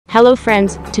Hello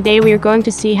friends, today we are going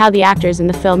to see how the actors in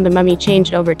the film The Mummy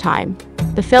changed over time.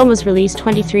 The film was released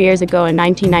 23 years ago in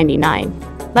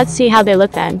 1999. Let's see how they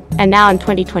look then, and now in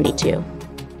 2022.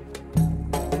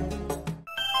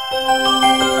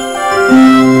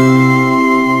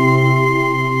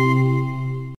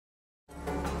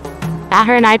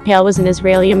 Ahern Ipale was an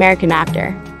Israeli-American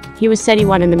actor. He was SETI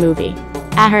 1 in the movie.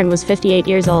 Ahern was 58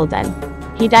 years old then.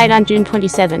 He died on June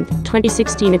 27,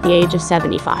 2016 at the age of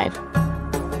 75.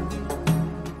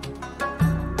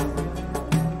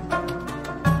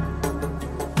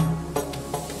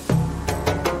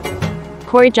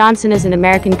 Corey Johnson is an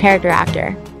American character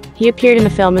actor. He appeared in the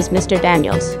film as Mr.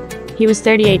 Daniels. He was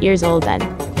 38 years old then.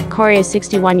 Corey is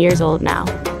 61 years old now.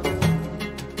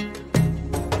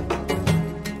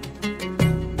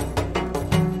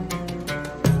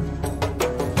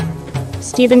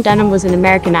 Stephen Dunham was an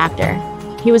American actor.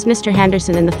 He was Mr.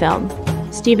 Henderson in the film.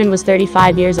 Stephen was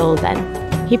 35 years old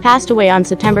then. He passed away on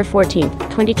September 14,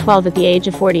 2012 at the age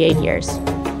of 48 years.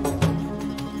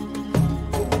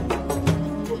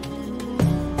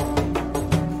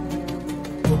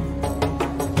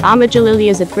 Ahmed Jalili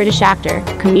is a British actor,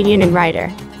 comedian and writer.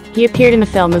 He appeared in the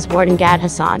film as Warden Gad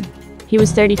Hassan. He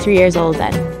was 33 years old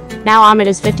then. Now Ahmed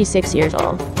is 56 years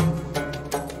old.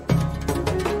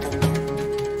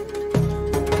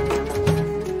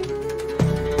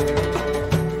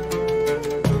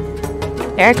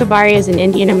 Eric Abari is an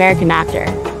Indian-American actor.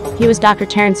 He was Dr.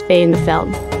 Terrence Bay in the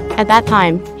film. At that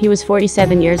time, he was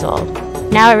 47 years old.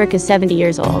 Now Eric is 70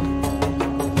 years old.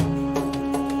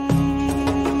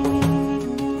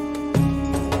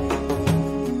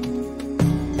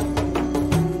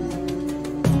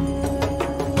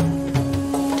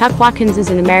 Tuck Watkins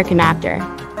is an American actor.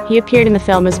 He appeared in the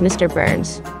film as Mr.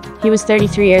 Burns. He was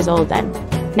 33 years old then.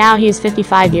 Now he is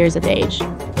 55 years of age.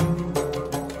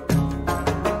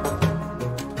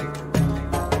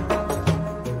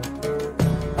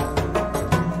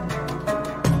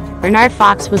 Bernard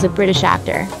Fox was a British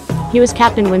actor. He was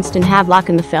Captain Winston Havelock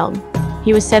in the film.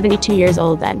 He was 72 years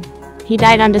old then. He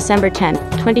died on December 10,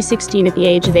 2016 at the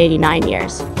age of 89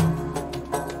 years.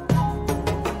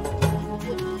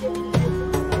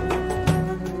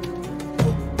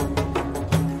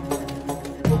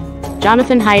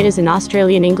 Jonathan Haidt is an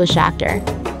Australian English actor.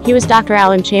 He was Dr.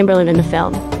 Alan Chamberlain in the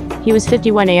film. He was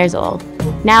 51 years old.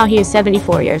 Now he is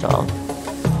 74 years old.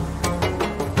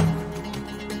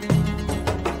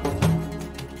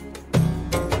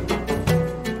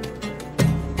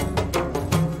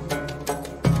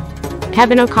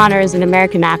 Kevin O'Connor is an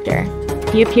American actor.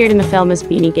 He appeared in the film as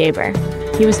Beanie Gaber.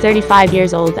 He was 35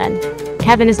 years old then.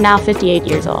 Kevin is now 58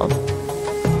 years old.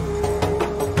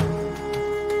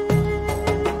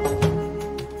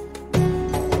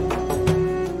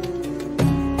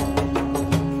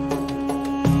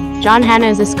 John Hannah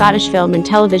is a Scottish film and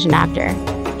television actor.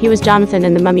 He was Jonathan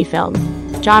in the Mummy film.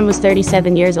 John was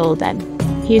 37 years old then.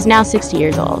 He is now 60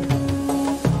 years old.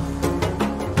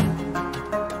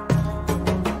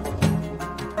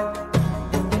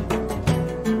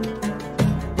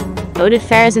 Oded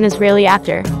Fehr is an Israeli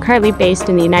actor, currently based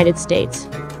in the United States.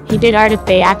 He did Ardith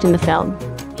Bey act in the film.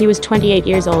 He was 28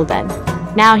 years old then.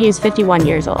 Now he is 51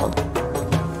 years old.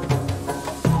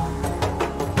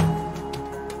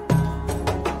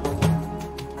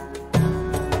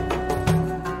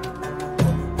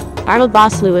 Arnold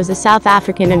Vosloo is a South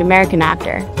African and American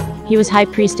actor. He was High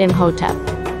Priest Imhotep.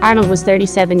 Arnold was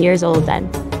 37 years old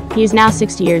then. He is now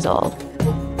 60 years old.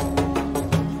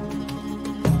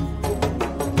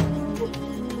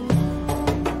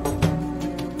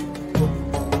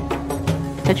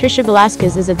 Patricia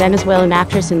Velasquez is a Venezuelan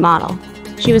actress and model.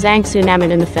 She was Angsu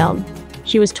Naman in the film.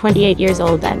 She was 28 years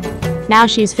old then. Now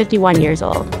she is 51 years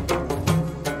old.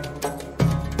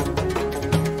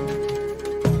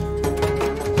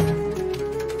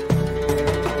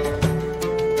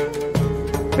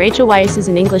 Rachel Weisz is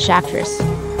an English actress.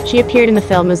 She appeared in the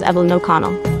film as Evelyn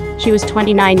O'Connell. She was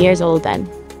 29 years old then.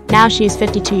 Now she is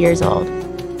 52 years old.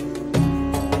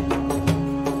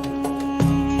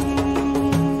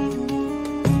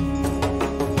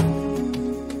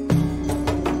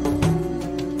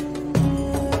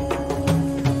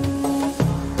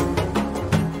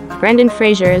 Brendan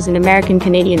Fraser is an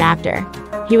American-Canadian actor.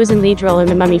 He was in lead role in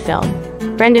the Mummy film.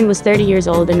 Brendan was 30 years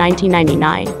old in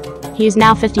 1999. He is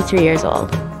now 53 years old.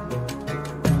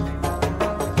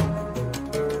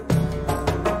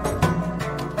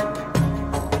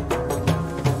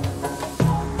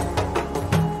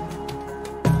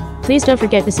 Please don't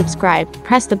forget to subscribe,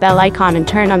 press the bell icon and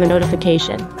turn on the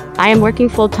notification. I am working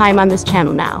full-time on this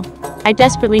channel now. I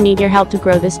desperately need your help to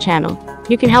grow this channel.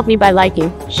 You can help me by liking,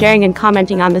 sharing and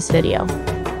commenting on this video.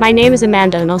 My name is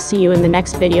Amanda and I'll see you in the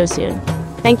next video soon.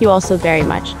 Thank you all so very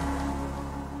much.